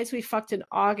on Guys We Fucked in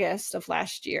August of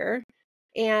last year.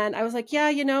 And I was like,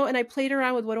 and I played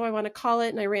around with what do I want to call it.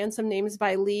 And I ran some names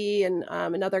by Lee and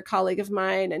another colleague of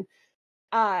mine. And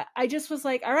I just was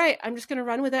like, all right, I'm just going to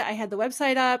run with it. I had the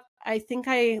website up. I think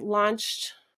I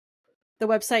launched the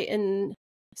website in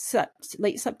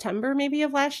late September, maybe,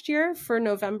 of last year for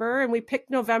November. And we picked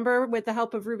November with the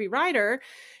help of Ruby Ryder.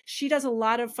 She does a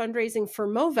lot of fundraising for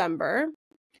Movember.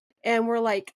 And we're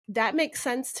like, that makes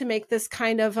sense to make this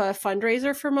kind of a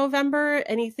fundraiser for Movember.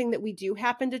 Anything that we do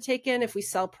happen to take in, if we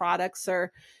sell products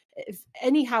or if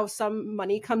anyhow some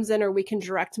money comes in or we can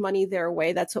direct money their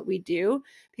way, that's what we do,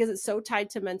 because it's so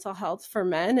tied to mental health for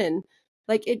men. And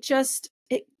like it just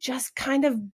kind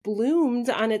of bloomed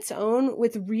on its own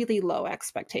with really low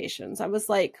expectations. I was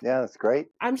like, yeah, that's great.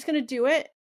 I'm just going to do it.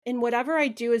 And whatever I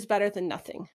do is better than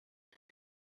nothing.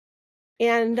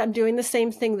 And I'm doing the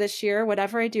same thing this year.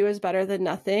 Whatever I do is better than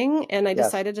nothing. And I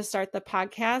decided to start the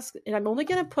podcast. And I'm only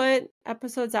going to put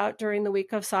episodes out during the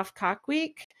week of Soft Cock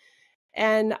Week.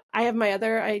 And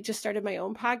I just started my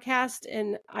own podcast.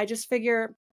 And I just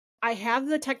figure I have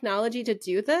the technology to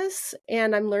do this.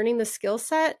 And I'm learning the skill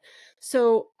set.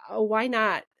 So why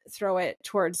not throw it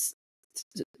towards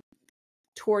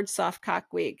Soft Cock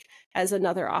Week as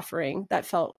another offering that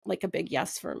felt like a big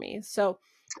yes for me. So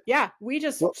yeah, we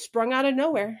just sprung out of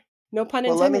nowhere. No pun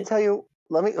intended. Well,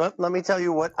 let me tell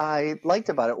you what I liked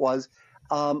about it was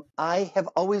I have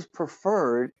always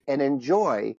preferred and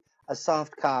enjoy a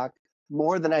soft cock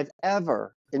more than I've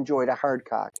ever enjoyed a hard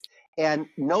cock. And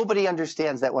nobody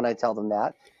understands that when I tell them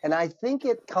that. And I think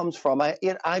it comes from,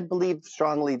 I believe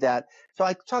strongly that, so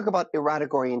I talk about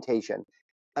erotic orientation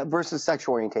versus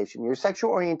sexual orientation. Your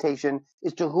sexual orientation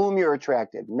is to whom you're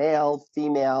attracted, male,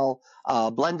 female,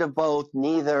 blend of both,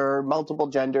 neither, multiple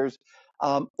genders,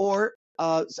 or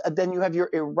Then you have your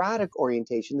erotic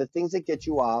orientation, the things that get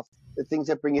you off, the things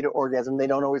that bring you to orgasm. They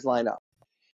don't always line up.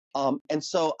 And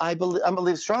so I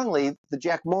believe strongly the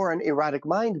Jack Moran Erotic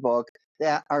Mind book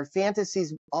that our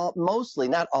fantasies mostly,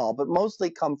 not all, but mostly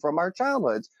come from our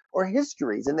childhoods or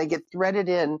histories, and they get threaded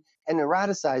in and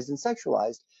eroticized and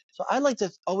sexualized. So I like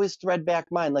to always thread back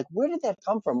mine, like, where did that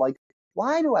come from? Like,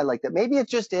 why do I like that? Maybe it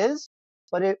just is,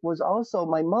 but it was also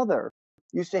my mother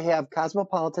used to have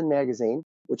Cosmopolitan magazine,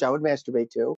 which I would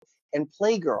masturbate to, and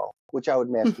Playgirl, which I would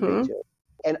masturbate Mm-hmm. to.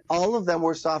 And all of them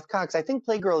were soft cocks. I think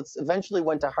Playgirl eventually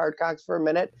went to hard cocks for a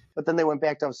minute, but then they went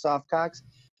back to soft cocks.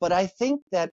 But I think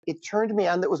that it turned me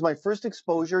on. That was my first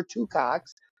exposure to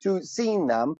cocks, to seeing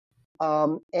them.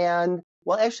 And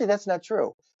well, actually, that's not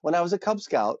true. When I was a Cub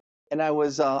Scout, and I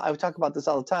would talk about this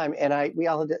all the time. And we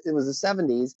all had it was the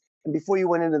 '70s, and before you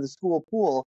went into the school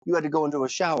pool, you had to go into a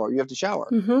shower. You have to shower.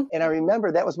 Mm-hmm. And I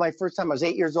remember that was my first time. I was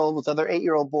 8 years old with other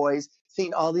 8-year-old boys,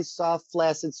 seeing all these soft,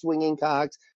 flaccid, swinging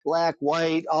cocks, black,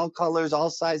 white, all colors,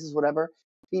 all sizes, whatever,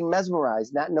 being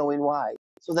mesmerized, not knowing why.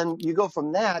 So then you go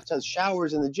from that to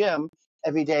showers in the gym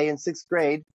every day in 6th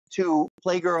grade to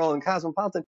Playgirl and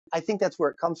Cosmopolitan. I think that's where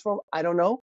it comes from. I don't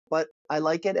know, but I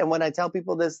like it. And when I tell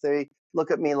people this, they look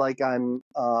at me like I'm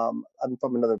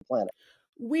from another planet.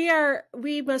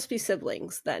 We must be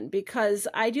siblings then, because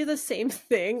I do the same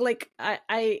thing. Like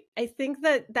I think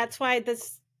that's why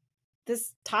this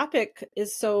topic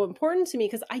is so important to me,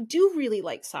 because I do really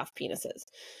like soft penises.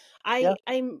 Yeah.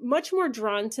 I'm much more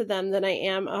drawn to them than I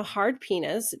am a hard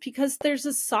penis, because there's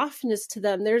a softness to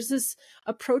them. There's this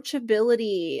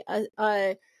approachability.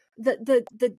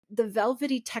 The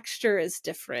velvety texture is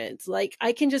different. Like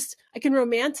I can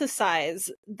romanticize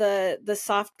the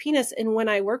soft penis, and when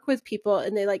I work with people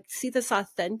and they like see this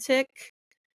authentic,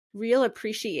 real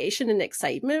appreciation and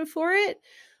excitement for it,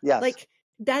 Yes. like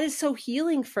that is so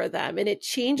healing for them, and it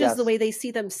changes the way they see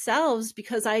themselves,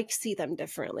 because I see them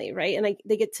differently, right? And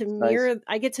they get to mirror. Nice.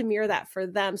 I get to mirror that for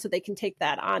them, so they can take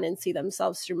that on and see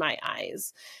themselves through my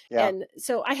eyes. Yeah. And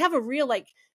so I have a real like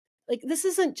this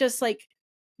isn't just like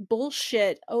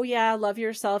bullshit. Oh yeah, love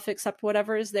yourself, accept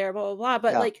whatever is there, blah blah blah.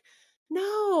 But like,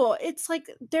 no, it's like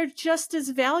they're just as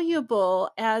valuable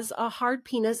as a hard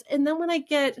penis. And then when I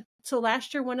get to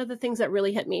last year, one of the things that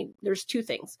really hit me, there's three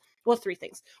things.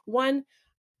 One,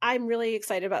 I'm really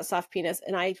excited about soft penis,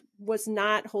 and I was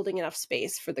not holding enough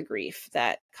space for the grief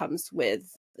that comes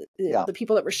with the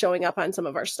people that were showing up on some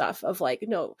of our stuff of like,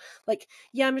 no, like,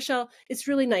 yeah, Michelle, it's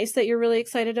really nice that you're really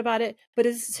excited about it, but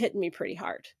it's hitting me pretty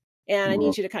hard. And I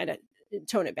need you to kind of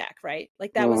tone it back, right?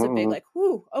 Like that was a big like,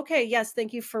 whoo, okay, yes,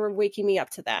 thank you for waking me up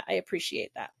to that. I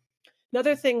appreciate that.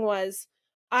 Another thing was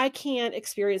I can't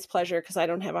experience pleasure because I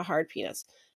don't have a hard penis.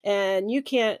 And you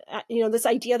can't, this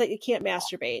idea that you can't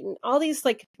masturbate and all these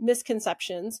like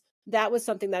misconceptions, that was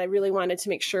something that I really wanted to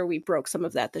make sure we broke some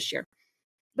of that this year.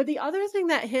 But the other thing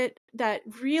that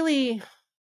really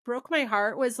broke my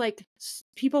heart was like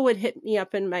people would hit me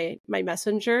up in my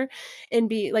messenger and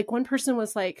be like, one person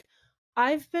was like,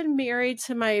 I've been married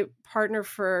to my partner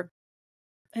for,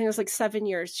 I think it was like 7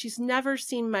 years. She's never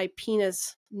seen my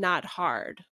penis not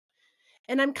hard.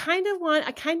 And I kind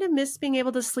of miss being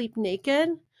able to sleep naked,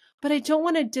 but I don't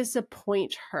want to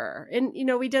disappoint her. And,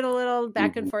 we did a little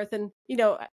back and forth and,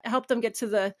 helped them get to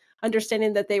the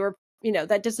understanding that they were,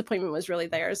 that disappointment was really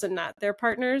theirs and not their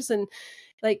partner's. And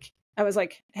like, I was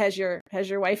like, has your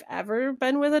wife ever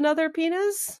been with another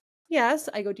penis? Yes.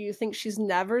 I go, do you think she's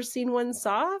never seen one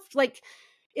soft? Like,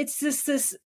 it's just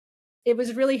this, it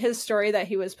was really his story that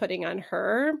he was putting on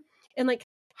her. And like,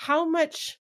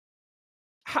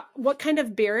 what kind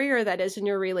of barrier that is in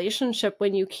your relationship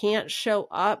when you can't show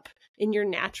up in your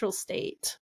natural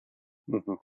state.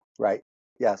 Mm-hmm. Right.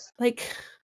 Yes. Like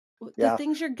the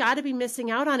things you're got to be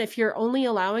missing out on if you're only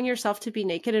allowing yourself to be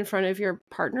naked in front of your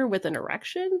partner with an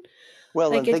erection. Well,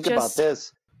 like, and think about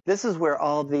this. This is where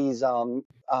all these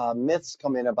myths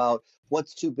come in about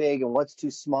what's too big and what's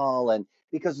too small. And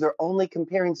because they're only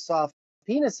comparing soft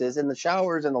penises in the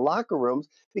showers and the locker rooms,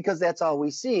 because that's all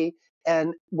we see.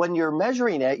 And when you're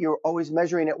measuring it, you're always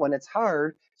measuring it when it's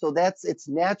hard. So that's its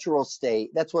natural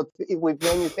state. That's what we've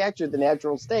manufactured, the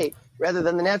natural state, rather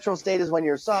than the natural state is when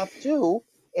you're soft too.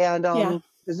 And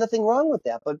there's nothing wrong with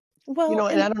that. But, and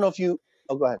I don't know if you,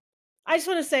 go ahead. I just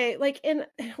want to say, like,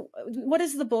 what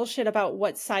is the bullshit about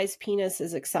what size penis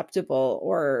is acceptable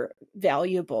or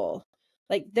valuable?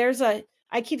 Like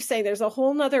I keep saying there's a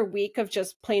whole nother week of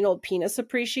just plain old penis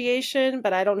appreciation,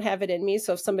 but I don't have it in me.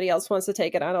 So if somebody else wants to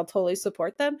take it on, I'll totally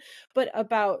support them. But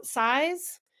about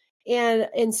size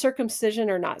and circumcision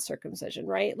or not circumcision,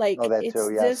 right? Like Oh, that it's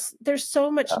too. Yes. this, there's so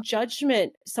much Yeah.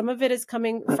 judgment. Some of it is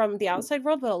coming from the outside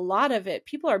world, but a lot of it,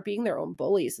 people are being their own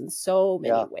bullies in so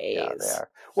many Yeah, yeah, they ways. are.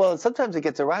 Well, and sometimes it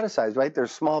gets eroticized, right?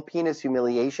 There's small penis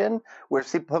humiliation where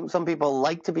some people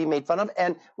like to be made fun of.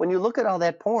 And when you look at all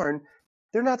that porn,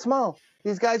 they're not small.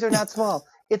 These guys are not small.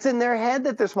 It's in their head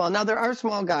that they're small. Now, there are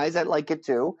small guys that like it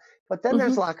too. But then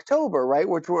there's Hmm. Locktober, right?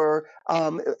 Which we're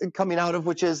coming out of,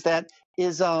 which is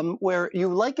where you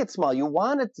like it small. You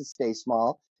want it to stay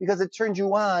small because it turns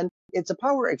you on. It's a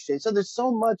power exchange. So there's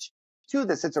so much to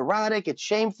this. It's erotic. It's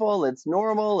shameful. It's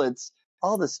normal. It's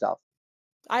all this stuff.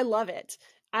 I love it.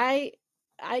 I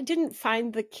I didn't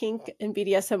find the kink and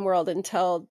BDSM world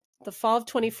until the fall of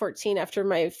 2014 after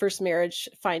my first marriage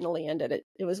finally ended.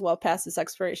 It was well past its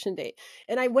expiration date.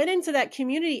 And I went into that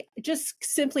community just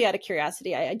simply out of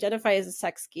curiosity. I identify as a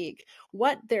sex geek.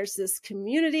 There's this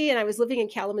community, and I was living in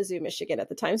Kalamazoo, Michigan at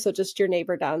the time, so just your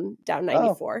neighbor down Oh,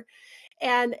 94.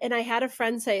 And I had a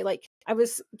friend say, like, I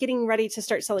was getting ready to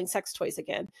start selling sex toys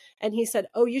again. And he said,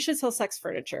 "Oh, you should sell sex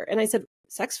furniture." And I said,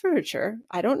 "Sex furniture?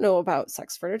 I don't know about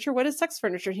sex furniture. What is sex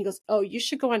furniture?" And he goes, "Oh, you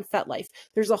should go on FetLife.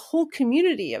 There's a whole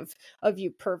community of you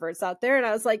perverts out there." And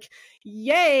I was like,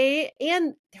 "Yay."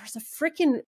 And there's a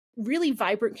freaking really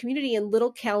vibrant community in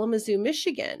Little Kalamazoo,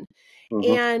 Michigan. hmm.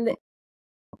 And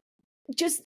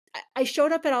just I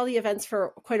showed up at all the events for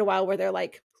quite a while where they're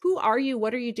like, "Who are you?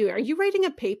 What are you doing? Are you writing a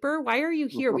paper? Why are you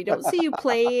here? We don't see you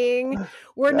playing.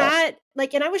 We're Yeah, not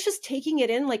like," and I was just taking it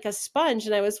in like a sponge.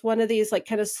 And I was one of these like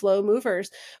kind of slow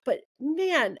movers. But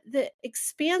man, the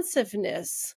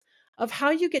expansiveness of how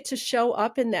you get to show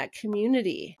up in that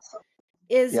community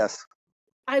is, yes,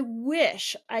 I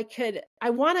wish I could. I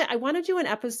want to do an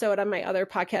episode on my other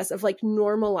podcast of like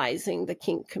normalizing the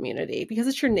kink community because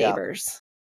it's your yeah, neighbors.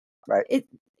 right, it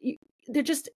you, they're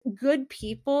just good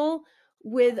people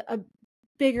with a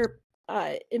bigger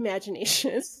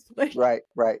imagination. Like, right,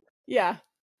 right. yeah,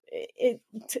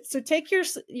 so take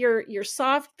your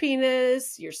soft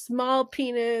penis, your small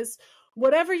penis,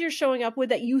 whatever you're showing up with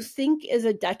that you think is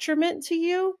a detriment to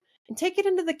you, and take it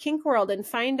into the kink world and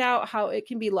find out how it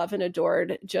can be loved and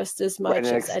adored just as Right, much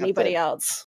and as anybody accepted.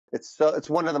 else. It's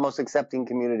one of the most accepting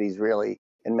communities, really,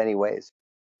 in many ways.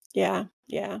 Yeah,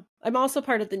 yeah. I'm also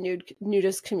part of the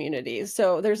nudist community.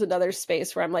 So there's another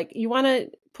space where I'm like, you want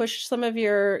to push some of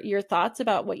your thoughts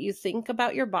about what you think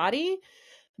about your body?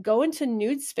 Go into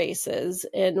nude spaces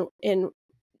and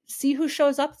see who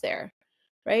shows up there,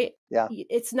 right? Yeah,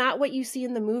 It's not what you see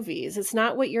in the movies. It's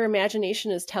not what your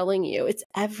imagination is telling you. It's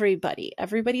everybody.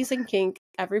 Everybody's in kink.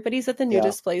 Everybody's at the yeah.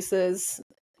 nudist places.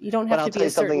 You don't But have I'll to be tell a you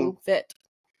something. certain fit.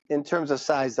 In terms of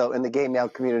size, though, in the gay male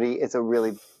community, it's a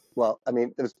really well. I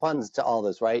mean, there's puns to all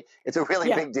this, right? It's a really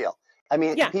Yeah. big deal. I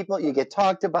mean, Yeah. people you get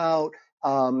talked about.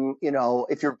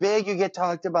 If you're big, you get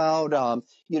talked about.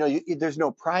 There's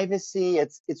no privacy.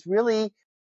 It's really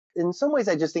in some ways,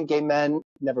 I just think gay men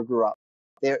never grew up.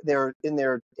 They're in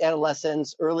their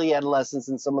adolescence, early adolescence,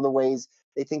 in some of the ways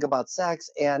they think about sex,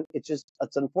 and it's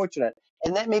unfortunate.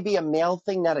 And that may be a male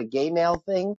thing, not a gay male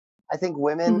thing. I think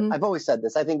women. Hmm. I've always said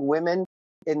this. I think women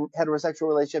in heterosexual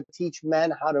relationship teach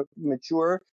men how to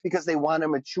mature because they want a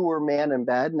mature man in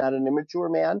bed, not an immature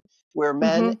man. Where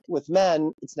men Hmm. with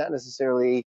men, it's not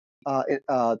necessarily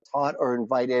taught or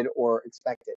invited or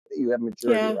expected that you have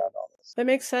maturity Yeah. around all this. That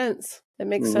makes sense. That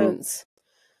makes Hmm. sense.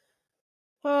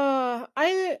 Oh,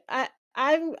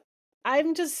 I'm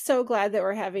I'm just so glad that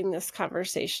we're having this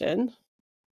conversation.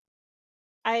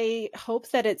 I hope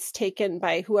that it's taken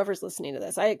by whoever's listening to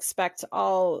this. I expect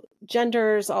all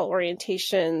genders, all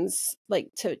orientations, like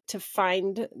to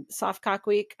find Soft Cock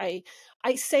Week. I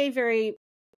say very,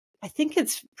 I think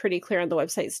it's pretty clear on the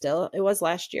website still. It was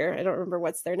last year. I don't remember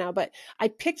what's there now, but I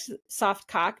picked soft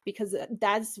cock because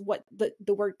that's what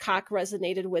the word cock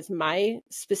resonated with my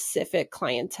specific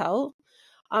clientele.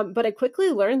 But I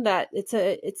quickly learned that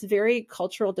it's very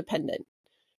cultural dependent,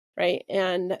 right?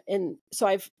 And so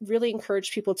I've really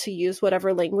encouraged people to use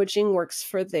whatever languaging works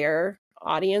for their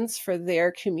audience, for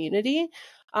their community.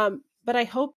 But I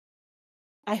hope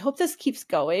this keeps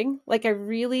going. Like, I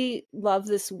really love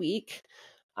this week.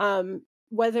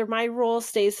 Whether my role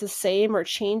stays the same or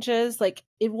changes, like,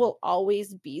 it will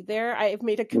always be there. I've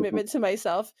made a Hmm. commitment to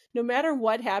myself. No matter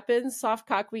what happens,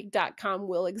 softcockweek.com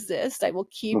will exist. I will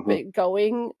keep Hmm. it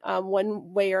going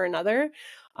one way or another.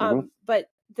 Hmm. But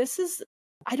this is,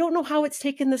 I don't know how it's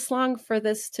taken this long for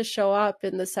this to show up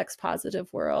in the sex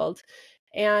positive world.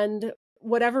 And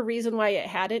whatever reason why it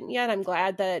hadn't yet, I'm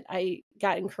glad that I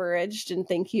got encouraged, and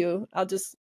thank you. I'll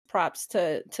just props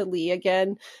to Lee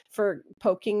again for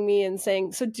poking me and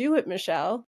saying, "So do it,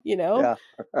 Michelle, Yeah.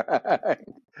 Yeah.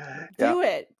 do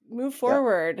it. move Yep.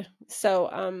 forward.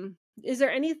 So, is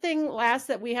there anything last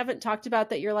that we haven't talked about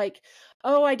that you're like,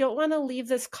 oh, I don't want to leave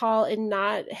this call and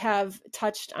not have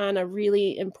touched on a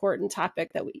really important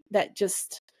topic that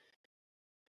just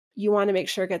you want to make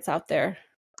sure gets out there?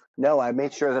 No, I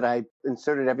made sure that I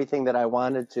inserted everything that I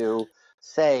wanted to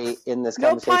say in this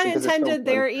No pun conversation because it's so intended important.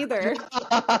 there either.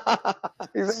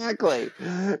 Exactly.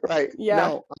 Right.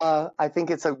 Yeah. No, I think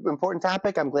it's an important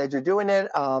topic. I'm glad you're doing it.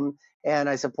 And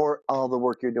I support all the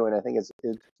work you're doing. I think it's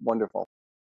wonderful.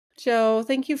 Joe,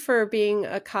 thank you for being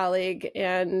a colleague,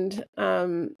 and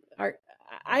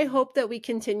I hope that we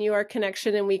continue our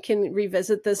connection and we can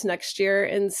revisit this next year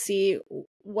and see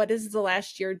what is the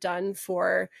last year done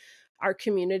for our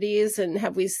communities, and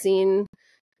have we seen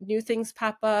new things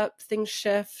pop up, things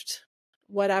shift,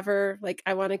 whatever. Like,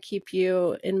 I want to keep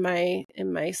you in my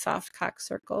soft cock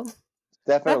circle.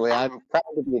 Definitely. I'm proud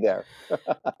to be there.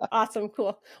 Awesome.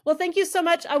 Cool. Well, thank you so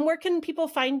much. Where can people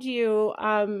find you?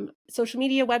 Social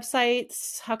media,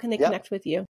 websites? How can they Yep. connect with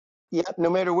you? Yep. No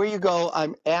matter where you go,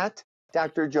 I'm at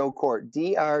Dr. Joe Kort,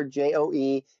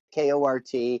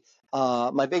 DrJoeKort.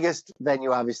 My biggest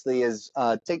venue, obviously, is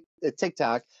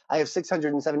TikTok. I have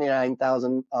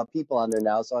 679,000 people on there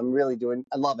now, so I'm really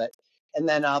I love it. And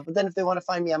then, but then if they want to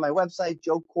find me on my website,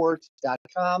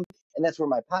 joekort.com, and that's where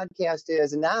my podcast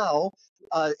is. And now,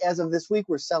 as of this week,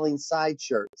 we're selling side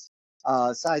shirts,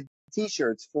 side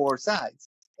T-shirts for sides.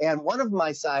 And one of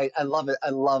my side, I love it. I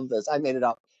love this. I made it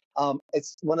up.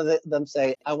 It's one of them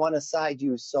say, "I want to side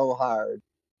you so hard,"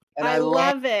 and I I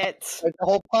laugh. love it. Like the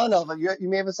whole pun of it. You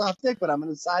may have a soft dick, but I'm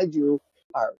going to side you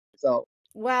hard. So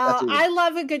that's Well, what you I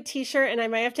love a good t-shirt, and I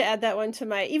might have to add that one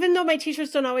to even though my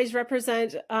t-shirts don't always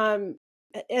represent,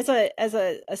 as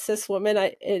a cis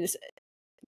woman, is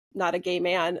not a gay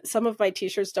man. Some of my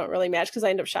t-shirts don't really match because I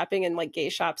end up shopping in like gay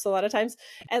shops a lot of times.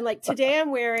 And like today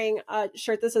I'm wearing a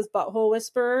shirt that says Butthole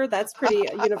Whisperer. That's pretty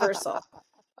universal.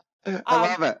 I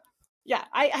love it. Yeah,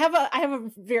 I have a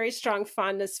very strong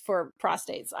fondness for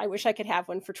prostates. I wish I could have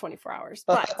one for 24 hours.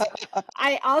 But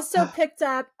I also picked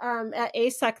up at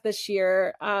ASEC this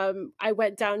year, I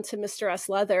went down to Mr. S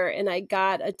Leather and I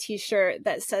got a t-shirt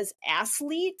that says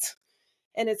athlete,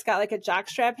 and it's got like a jock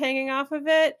strap hanging off of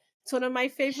it. It's one of my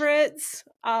favorites.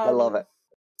 I love it.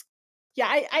 Yeah,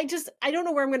 I don't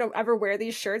know where I'm going to ever wear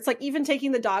these shirts. Like, even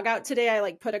taking the dog out today, I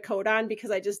like put a coat on because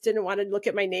I just didn't want to look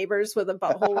at my neighbors with a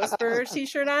Butthole Whisperer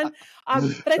t-shirt on.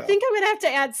 But I think I'm going to have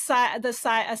to add a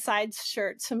side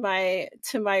shirt to my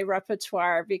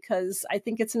repertoire, because I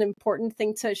think it's an important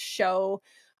thing to show,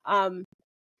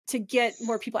 to get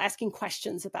more people asking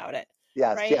questions about it.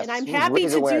 Yes, right. yes. And I'm happy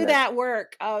to do that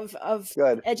work of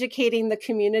Good. educating the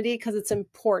community, because it's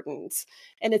important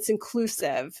and it's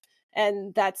inclusive.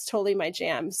 And that's totally my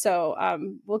jam. So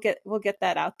we'll get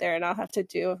that out there, and I'll have to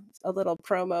do a little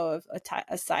promo of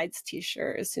a sides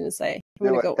t-shirt as soon as I'm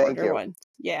going to go order one.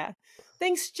 Yeah.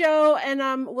 Thanks, Joe.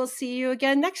 And we'll see you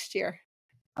again next year.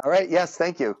 All right. Yes.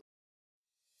 Thank you.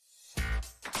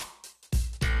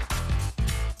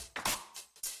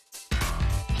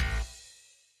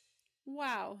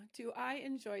 Wow. Do I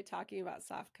enjoy talking about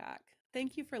soft cock?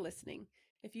 Thank you for listening.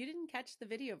 If you didn't catch the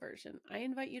video version, I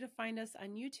invite you to find us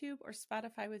on YouTube or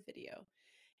Spotify with video.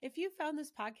 If you found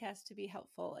this podcast to be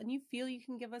helpful and you feel you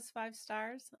can give us 5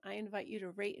 stars, I invite you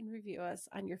to rate and review us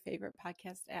on your favorite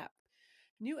podcast app.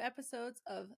 New episodes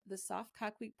of the Soft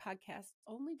Cock Week podcast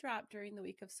only drop during the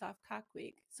week of Soft Cock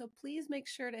Week, so please make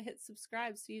sure to hit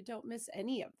subscribe so you don't miss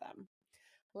any of them.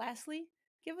 Lastly,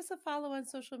 give us a follow on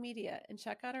social media and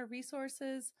check out our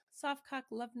resources, Softcock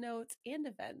love notes, and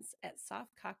events at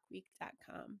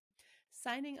softcockweek.com.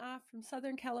 Signing off from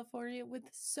Southern California with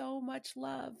so much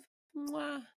love.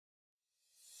 Mwah.